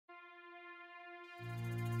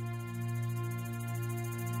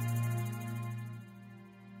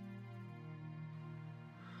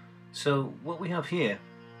So what we have here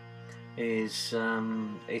is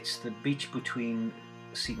it's the beach between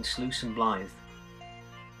Seaton Sluice and Blyth,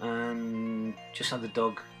 and just had the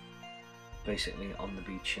dog basically on the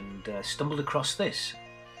beach and stumbled across this.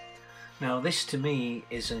 Now this to me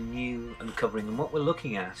is a new uncovering, and what we're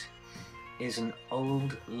looking at is an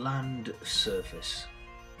old land surface.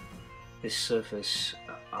 This surface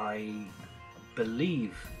I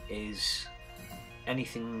believe is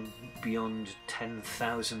anything beyond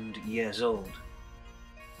 10,000 years old.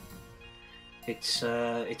 It's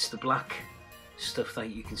the black stuff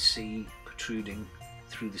that you can see protruding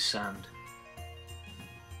through the sand.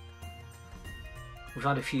 We've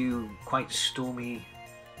had a few quite stormy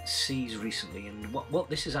seas recently, and what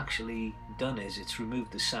this has actually done is it's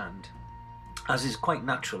removed the sand, as is quite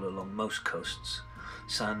natural along most coasts.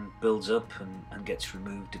 Sand builds up and gets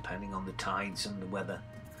removed depending on the tides and the weather.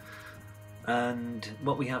 And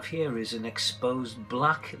what we have here is an exposed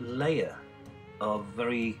black layer of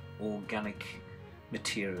very organic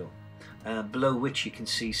material, below which you can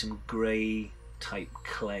see some grey type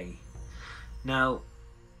clay. Now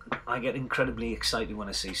I get incredibly excited when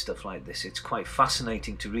I see stuff like this. It's quite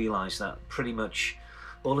fascinating to realise that pretty much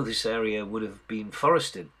all of this area would have been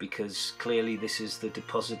forested, because clearly this is the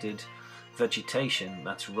deposited vegetation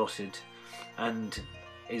that's rotted and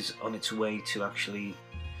is on its way to actually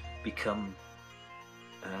become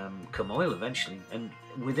oil eventually. And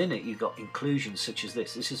within it you've got inclusions such as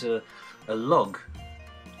this. This is a log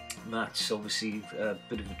that's obviously a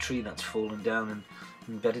bit of a tree that's fallen down and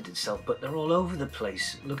embedded itself, but they're all over the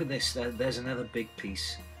place. Look at this, there's another big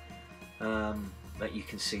piece that you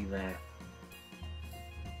can see there.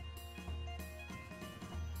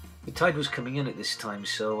 The tide was coming in at this time,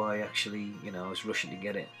 so I actually, I was rushing to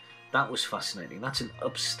get it. That was fascinating. That's an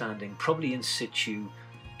upstanding, probably in situ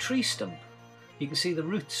tree stump. You can see the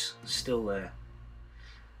roots still there,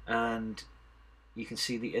 and you can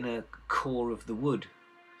see the inner core of the wood.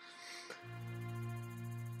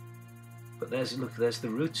 But look, there's the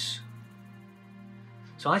roots.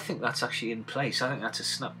 So I think that's actually in place. I think that's a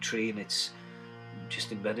snap tree and it's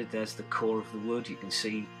just embedded. There's the core of the wood. You can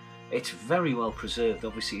see it's very well preserved.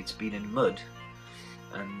 Obviously it's been in mud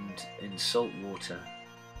and in salt water.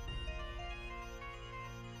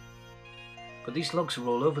 But these logs are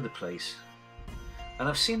all over the place. And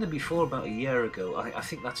I've seen them before about a year ago. I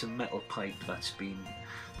think that's a metal pipe that's been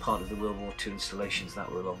part of the World War II installations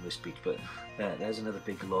that were along this beach. But there's another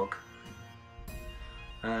big log.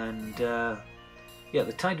 And yeah,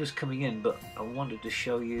 the tide was coming in, but I wanted to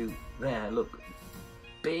show you there, look,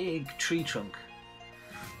 big tree trunk.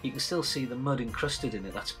 You can still see the mud encrusted in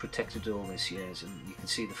it. That's protected all these years, and you can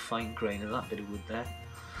see the fine grain of that bit of wood there.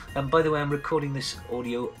 And by the way, I'm recording this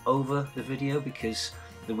audio over the video because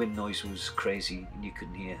the wind noise was crazy and you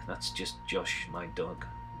couldn't hear. That's just Josh, my dog.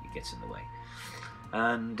 He gets in the way.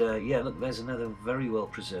 And yeah, look, there's another very well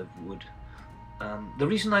preserved wood. The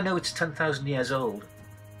reason I know it's 10,000 years old,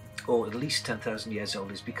 or at least 10,000 years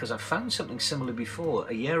old, is because I found something similar before,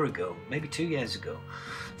 a year ago, maybe 2 years ago,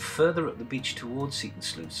 further up the beach towards Seaton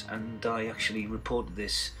Sluice, and I actually reported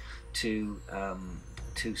this to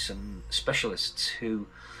some specialists who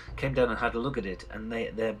came down and had a look at it, and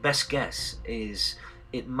their best guess is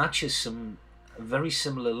it matches some very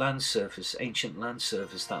similar land surface, ancient land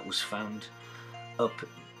surface that was found up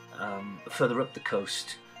further up the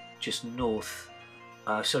coast, just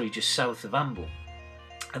just south of Amble.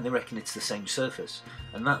 And they reckon it's the same surface,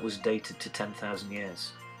 and that was dated to 10,000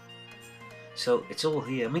 years. So it's all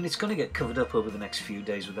here. I mean, it's going to get covered up over the next few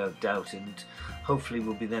days without doubt, and hopefully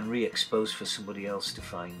will be then re-exposed for somebody else to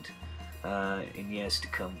find in years to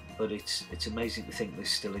come. But it's amazing to think this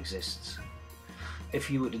still exists. If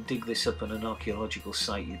you were to dig this up on an archaeological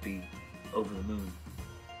site, you'd be over the moon.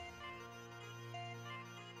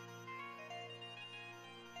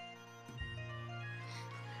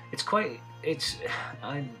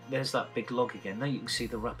 There's that big log again. There you can see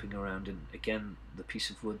the wrapping around, and again the piece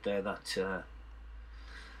of wood there that's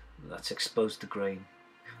exposed the grain.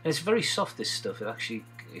 And it's very soft, this stuff. It actually,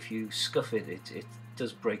 if you scuff it, it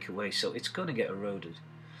does break away, so it's going to get eroded.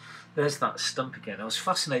 There's that stump again. I was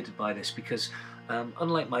fascinated by this because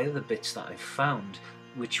unlike my other bits that I found,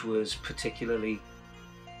 which was particularly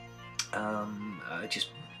just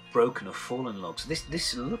broken or fallen logs,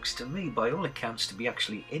 this looks to me, by all accounts, to be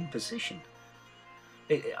actually in position.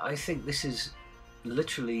 I think this is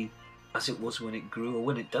literally as it was when it grew or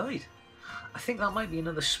when it died. I think that might be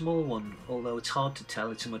another small one, although it's hard to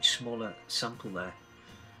tell. It's a much smaller sample there.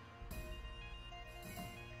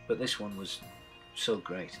 But this one was so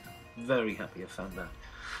great. Very happy I found that.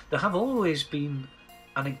 There have always been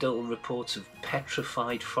anecdotal reports of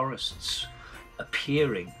petrified forests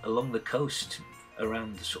appearing along the coast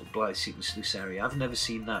around the sort of Blyth, Seaton Sluice area. I've never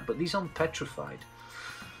seen that, but these aren't petrified.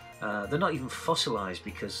 They're not even fossilised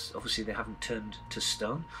because obviously they haven't turned to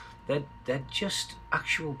stone. They're just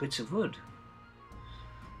actual bits of wood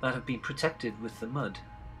that have been protected with the mud.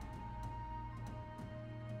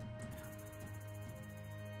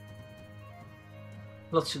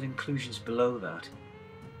 Lots of inclusions below that.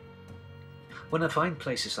 When I find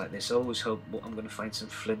places like this, I always hope I'm going to find some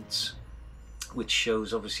flints, which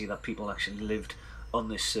shows obviously that people actually lived on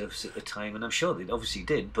this surface at the time, and I'm sure they obviously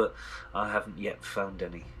did, but I haven't yet found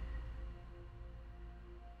any.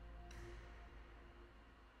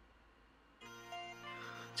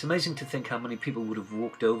 It's amazing to think how many people would have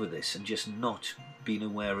walked over this and just not been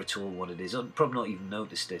aware at all what it is, or probably not even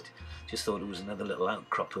noticed it, just thought it was another little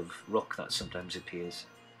outcrop of rock that sometimes appears.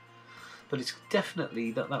 But it's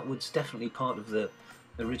definitely, that wood's definitely part of the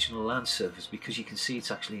original land surface, because you can see it's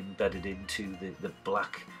actually embedded into the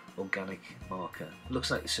black organic marker. Looks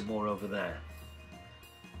like there's some more over there.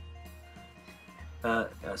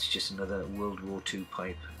 That's just another World War II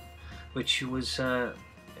pipe, which was, yeah,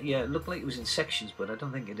 it looked like it was in sections, but I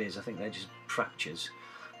don't think it is. I think they're just fractures.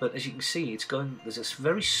 But as you can see, it's going, there's a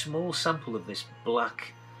very small sample of this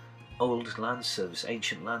black old land surface,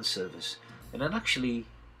 ancient land surface, and then actually,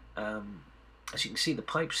 as you can see, the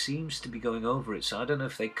pipe seems to be going over it, so I don't know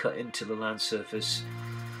if they cut into the land surface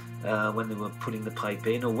when they were putting the pipe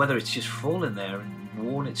in, or whether it's just fallen there and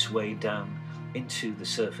worn its way down into the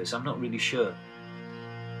surface. I'm not really sure.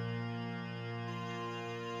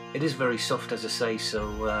 It is very soft, as I say,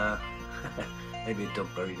 so maybe a dog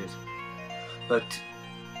buried it. But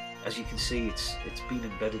as you can see, it's been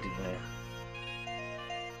embedded in there.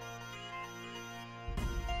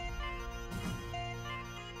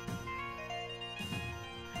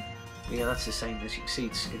 Yeah, that's the same. As you can see,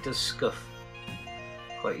 it does scuff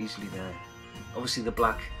quite easily there. Obviously the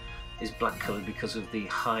black is black coloured because of the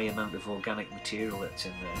high amount of organic material that's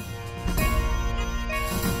in there.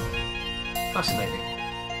 Fascinating.